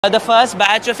The first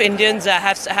batch of Indians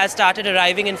has started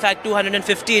arriving. In fact,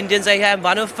 250 Indians. I am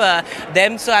one of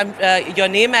them. So your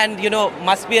name and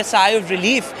must be a sigh of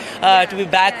relief to be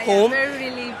back home.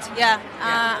 Very relieved.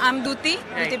 I'm Dyuti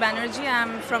Banerjee.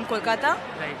 I'm from Kolkata,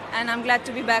 and I'm glad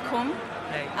to be back home.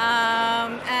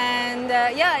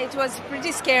 It was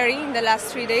pretty scary in the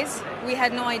last 3 days. We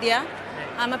had no idea.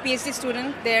 I'm a PhD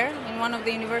student there in one of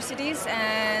the universities,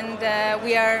 and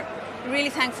we are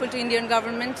really thankful to Indian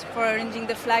government for arranging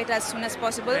the flight as soon as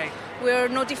possible. We were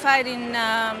notified in,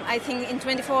 I think in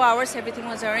 24 hours everything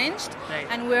was arranged,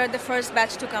 and we're the first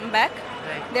batch to come back.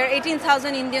 There are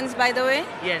 18,000 Indians, by the way,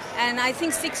 and I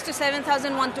think 6,000 to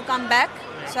 7,000 want to come back.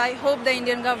 So I hope the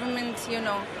Indian government,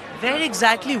 Where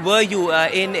exactly were you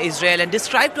in Israel? And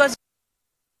describe to us.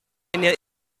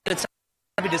 It's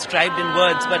not be described in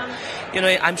words, but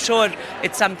I'm sure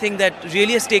it's something that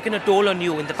really has taken a toll on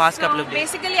you in the past couple of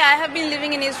days. Basically, I have been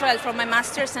living in Israel for my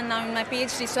master's and now in my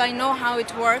PhD, so I know how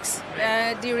it works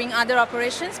during other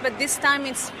operations. But this time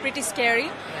it's pretty scary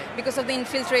because of the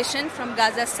infiltration from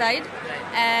Gaza side,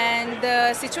 and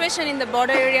the situation in the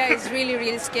border area is really,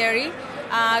 really scary.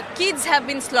 Kids have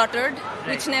been slaughtered,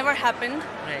 which never happened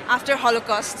after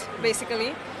Holocaust,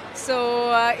 basically. So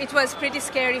it was pretty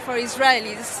scary for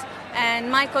Israelis,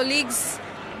 and my colleagues,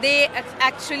 they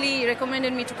actually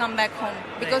recommended me to come back home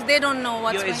because they don't know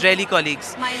what's going on. Your Israeli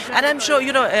colleagues. My Israeli and I'm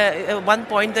colleagues. sure, one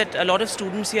point that a lot of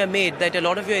students here made, that a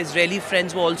lot of your Israeli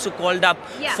friends were also called up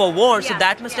for war, so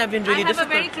that must have been really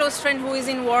difficult. I have a very close friend who is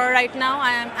in war right now.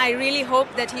 I really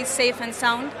hope that he's safe and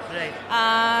sound.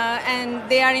 And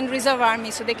they are in reserve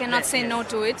army, so they cannot say no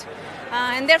to it.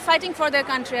 And they're fighting for their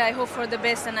country. I hope for the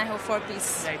best, and I hope for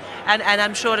peace. And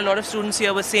I'm sure a lot of students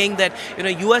here were saying that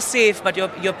you are safe, but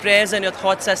your prayers and your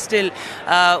thoughts are still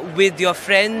with your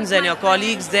friends and your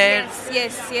colleagues there.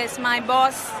 Yes. My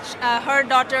boss, her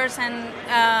daughters and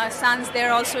sons,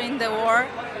 they're also in the war.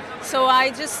 So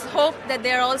I just hope that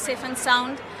they're all safe and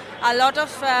sound. A lot of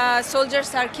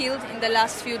soldiers are killed in the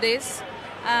last few days.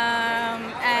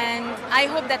 And I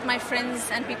hope that my friends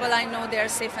and people I know, they are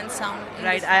safe and sound.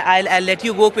 I'll let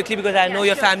you go quickly because I know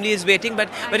your family is waiting. But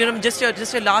just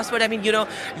your last word. I mean,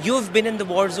 you've been in the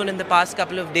war zone in the past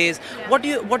couple of days. What do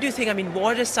you think? I mean,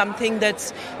 war is something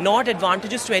that's not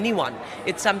advantageous to anyone.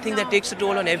 It's something that takes a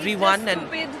toll on everyone.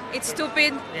 It's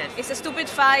stupid. It's a stupid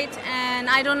fight, and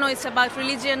I don't know. It's about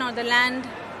religion or the land.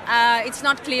 It's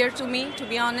not clear to me, to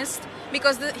be honest,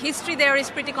 because the history there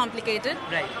is pretty complicated.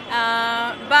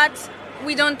 But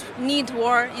we don't need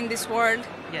war in this world.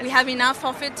 We have enough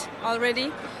of it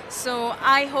already. So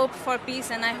I hope for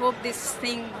peace, and I hope this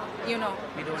thing, we don't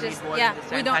need war in this.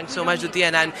 Thanks so much, Dyuti,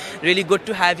 and really good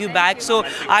to have you back. So,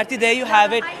 Aarti, there you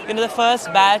have it. The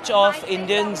first batch of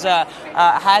Indians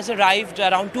has arrived,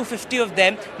 around 250 of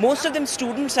them. Most of them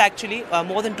students, actually,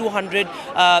 more than 200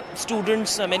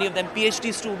 students, many of them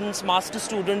PhD students, master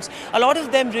students. A lot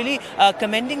of them really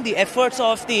commending the efforts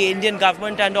of the Indian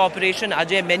government under Operation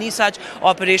Ajay. Many such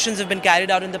operations have been carried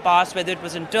out in the past, whether it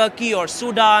was in Turkey or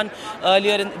Sudan,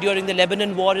 earlier during the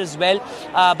Lebanon war as well.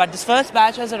 But this first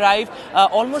batch has arrived.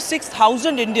 Almost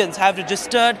 6,000 Indians have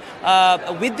registered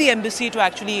with the embassy to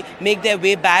actually make their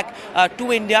way back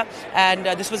to India. And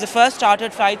this was the first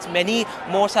chartered flights. Many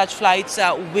more such flights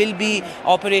will be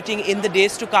operating in the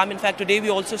days to come. In fact, today we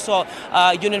also saw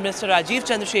Union Minister Rajiv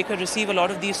Chandrasekhar receive a lot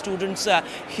of these students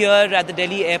here at the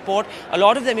Delhi airport. A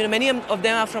lot of them, many of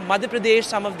them are from Madhya Pradesh,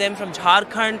 some of them from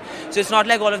Jharkhand. So it's not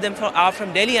like all of them are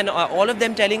from Delhi, and all of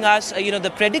them telling us,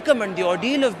 the predicament, the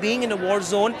ordeal of being in a war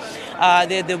zone.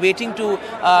 They're waiting to,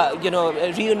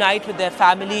 reunite with their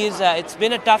families. It's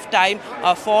been a tough time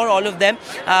for all of them.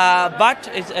 But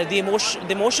the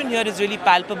emotion here is really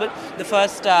palpable. The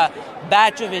first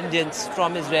batch of Indians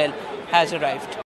from Israel has arrived.